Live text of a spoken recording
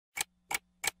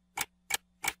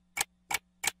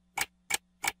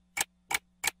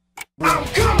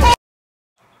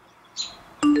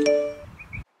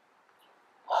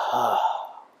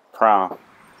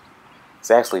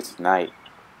It's actually tonight.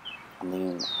 I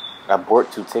mean, I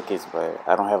bought 2 tickets, but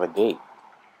I don't have a date.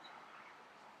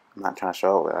 I'm not trying to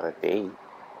show up without a date.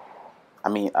 I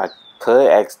mean, I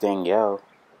could ask Danielle.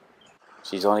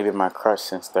 She's only been my crush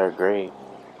since 3rd grade. You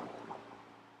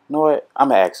know what? I'm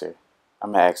gonna ask her.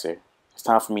 It's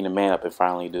time for me to man up and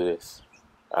finally do this.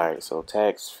 Alright, so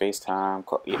text, FaceTime,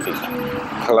 call. Yeah,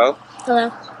 FaceTime. Hello?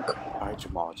 Hello. Alright,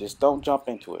 Jamal, just don't jump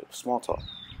into it. Small talk.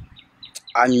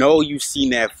 I know you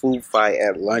seen that food fight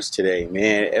at lunch today,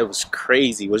 man. It was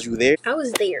crazy. Was you there? I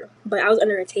was there, but I was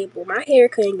under a table. My hair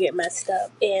couldn't get messed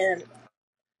up, and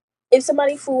if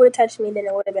somebody food would have touched me, then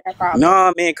it would have been a problem.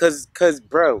 Nah, man, cause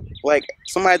bro, like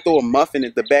somebody threw a muffin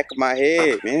at the back of my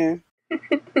head, man.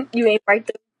 You ain't fight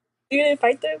them. You didn't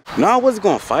fight them? No, I wasn't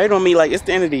gonna fight on me. Like, it's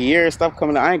the end of the year, stuff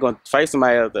coming out. I ain't gonna fight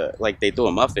somebody else like they threw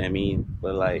a muffin at me.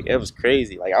 But like, it was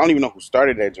crazy. Like, I don't even know who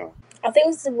started that joint. I think it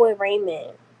was the boy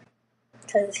Raymond.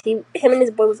 Because him and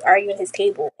his boy was arguing at his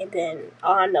table. And then,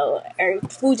 all I know,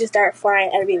 food just started flying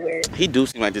everywhere. He do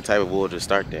seem like the type of boy to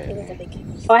start that. It was a big...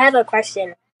 Oh, I have a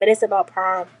question, but it's about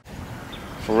prom.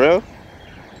 For real?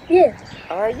 Yeah.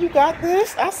 Alright, you got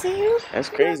this. I see you. That's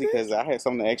crazy, because I had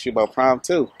something to ask you about prom,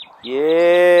 too.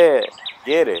 Yeah.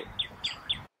 Get it.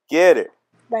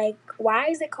 Like, why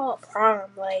is it called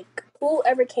prom? Like, who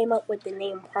ever came up with the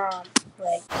name prom?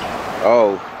 Like...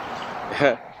 Oh.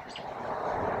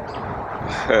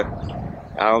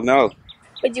 I don't know.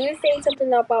 But you were saying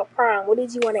something about prom. What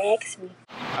did you want to ask me?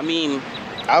 I mean,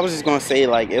 I was just gonna say,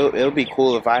 like, it'll be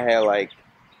cool if I had, like,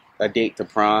 a date to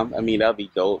prom. I mean, that'd be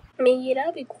dope. I mean, yeah,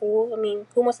 that'd be cool. I mean,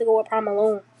 who wants to go with prom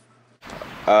alone?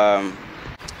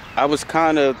 I was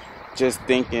kind of just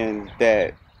thinking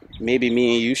that maybe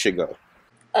me and you should go.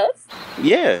 Us?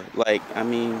 Yeah, like, I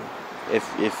mean,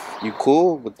 if you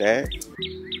cool with that.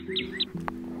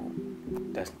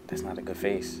 That's not a good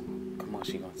face. Come on,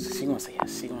 she gonna say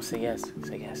yes. She gonna say yes.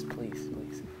 Say yes, please.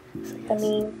 Say yes. I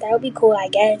mean, that would be cool, I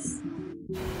guess.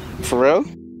 For real?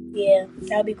 Yeah,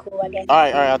 that would be cool, I guess.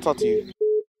 Alright, I'll talk to you.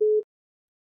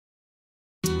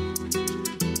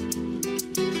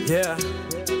 Yeah.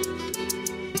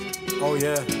 Oh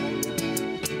yeah.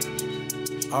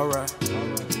 Alright.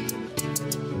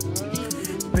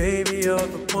 Baby, you're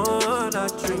the one I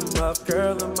dream of.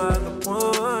 Girl, am I the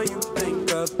one you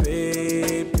think of,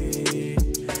 baby?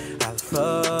 I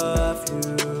love you.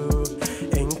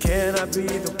 And can I be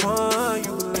the one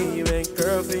you believe in?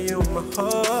 Girl, for you my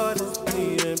heart is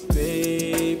bleeding,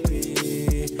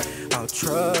 baby. I'll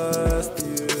trust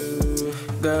you.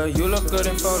 Girl, you look good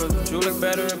in photos, but you look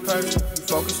better in person. You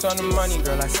focus on the money,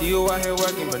 girl, I see you out here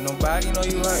working, but nobody know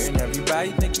you hurting.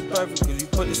 Everybody think you perfect, cause you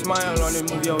put a smile on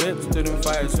it, move your hips to them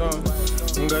fire songs.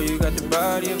 And girl, you got the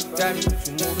body of a goddess, but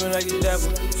you moving like the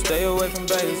devil. Stay away from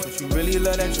bass, but you really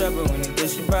love that trouble. When it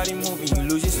gets your body moving, you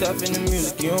lose yourself in the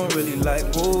music, you don't really like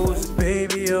booze.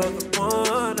 Baby, you're the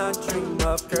one I dream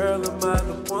of. Girl, am I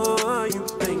the one you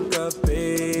think of,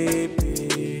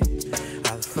 baby?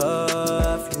 I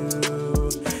love you.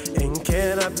 And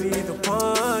can I be the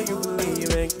one you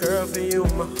believe in? Girl, for you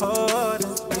my heart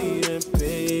is bleeding,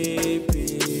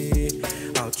 baby.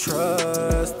 I'll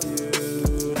trust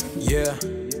you. Yeah.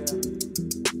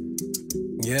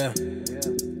 Yeah.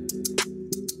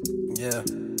 Yeah.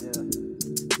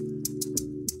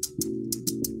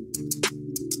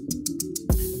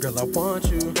 Girl, I want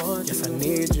you, yes I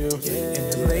need you.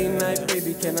 In the late night,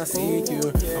 baby, can I see you?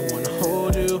 I wanna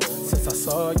hold you, since I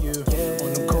saw you.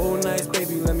 On the cold nights,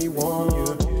 baby, let me warm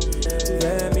you.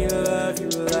 Let me love you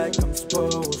like I'm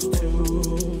supposed to.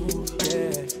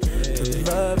 Yeah. The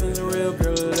love is real,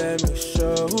 girl, let me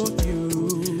show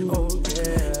you. Oh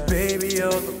yeah, baby,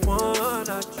 you're the one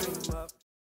I dream of.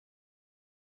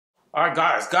 Alright,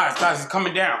 guys, it's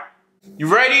coming down.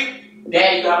 You ready?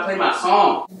 Dad, you gotta play my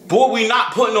song. Boy, we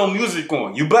not putting no music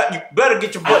on. You better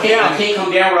get your butt down. I can't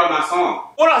come down without my song.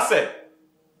 What I say?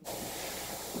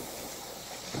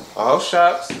 Oh,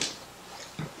 shucks.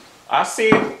 I see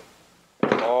it.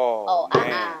 Oh,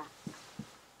 man.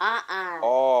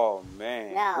 Oh,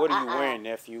 man. No, what are you wearing,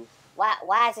 nephew?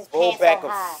 Why is his pants so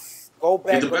high? Go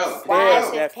back upstairs, Why is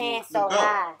his nephew. pants so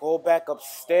high? Go back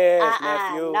upstairs,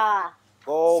 nephew. Nah.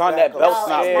 Go Son, back that belt's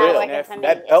not real, nephew.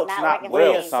 That belt's not Where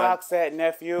real, your son. socks at,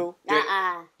 nephew?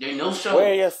 They no show.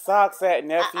 Where your socks at,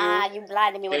 nephew? You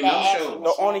blinded me with They that no ass. show.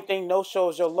 The only thing no show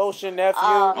is your lotion, nephew.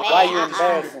 Oh, man, Why you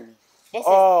embarrassing me? This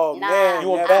Oh, is, man,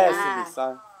 you embarrassing me,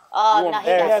 son. Oh, You no, he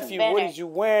got the nephew, spinner. what is you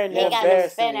wearing? He You got the embarrassing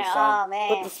spinner. me, son. Oh, man.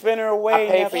 Put the spinner away, I paid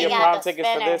nephew. for your He got prom the tickets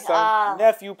for spinner. this, son.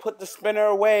 Nephew, put the spinner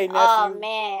away, nephew.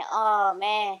 Oh,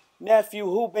 man. Nephew,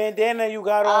 who bandana you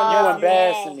got on? Oh, You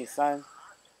embarrassing man. me, son.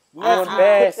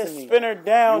 Put the me. spinner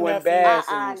down, You nephew.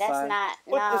 embarrassing me, That's son. not.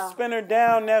 Put the No. spinner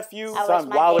down, nephew. I Son, wish why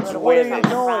my would baby you would've wear went from this?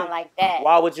 the prom like that.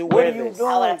 Why would you What wear are you this?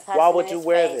 doing? I would have Why cussed would in you his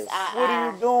wear face. this? What are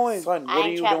you doing? Son, I what are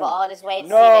ain't you travel doing? all this way to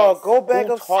No, see this. go back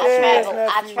Who taught upstairs, you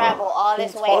I nephew. travel all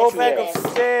this way Go to back see this.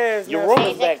 upstairs, Your nephew. room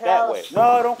Change is your back that way. clothes.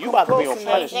 No, don't You come about to be close on to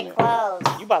Change me. your punishment.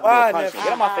 clothes. You about to be Bye, on punishment.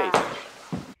 Get out my face.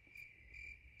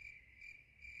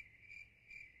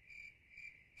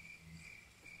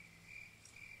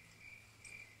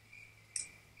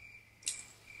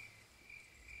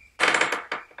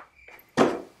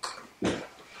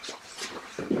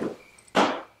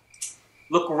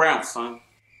 Look around, son.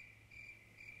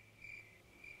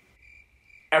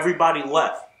 Everybody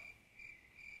left.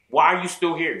 Why are you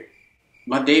still here?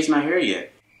 My date's not here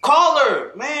yet. Call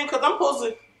her, man, because I'm supposed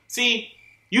to... See,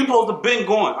 you supposed to been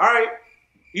going, all right?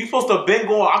 You supposed to have been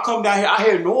going. I come down here, I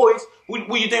hear noise. What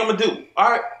you think I'm going to do,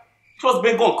 all right? You supposed to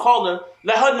been going. Call her.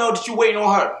 Let her know that you waiting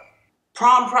on her.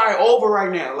 Prom probably over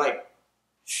right now. Like,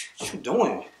 what you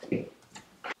doing?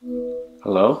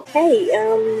 Hello? Hey,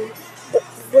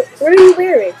 what are you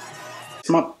wearing? It's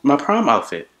my prom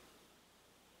outfit.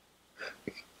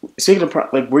 Speaking of prom,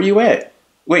 like, where you at?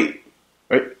 Wait,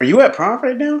 are you at prom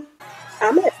right now?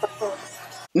 I'm at prom.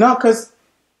 No,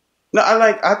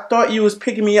 I thought you was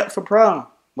picking me up for prom.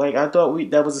 Like, I thought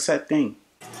that was a set thing.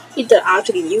 You thought I'll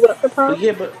pick you up for prom? But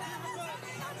yeah, but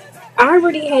I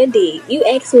already had a date. You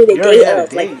asked me the you already day had a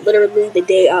of, like date. literally the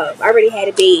day of. I already had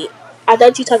a date. I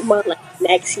thought you talking about like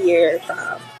next year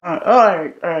prom. All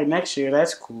right, next year.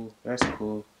 That's cool.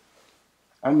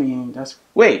 I mean,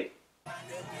 wait.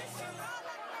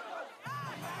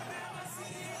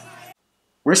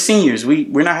 We're seniors.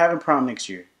 We're not having prom next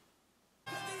year.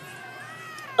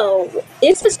 Oh,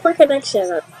 it's a spur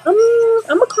connection. I'm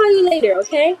gonna call you later,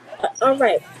 okay? All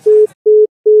right.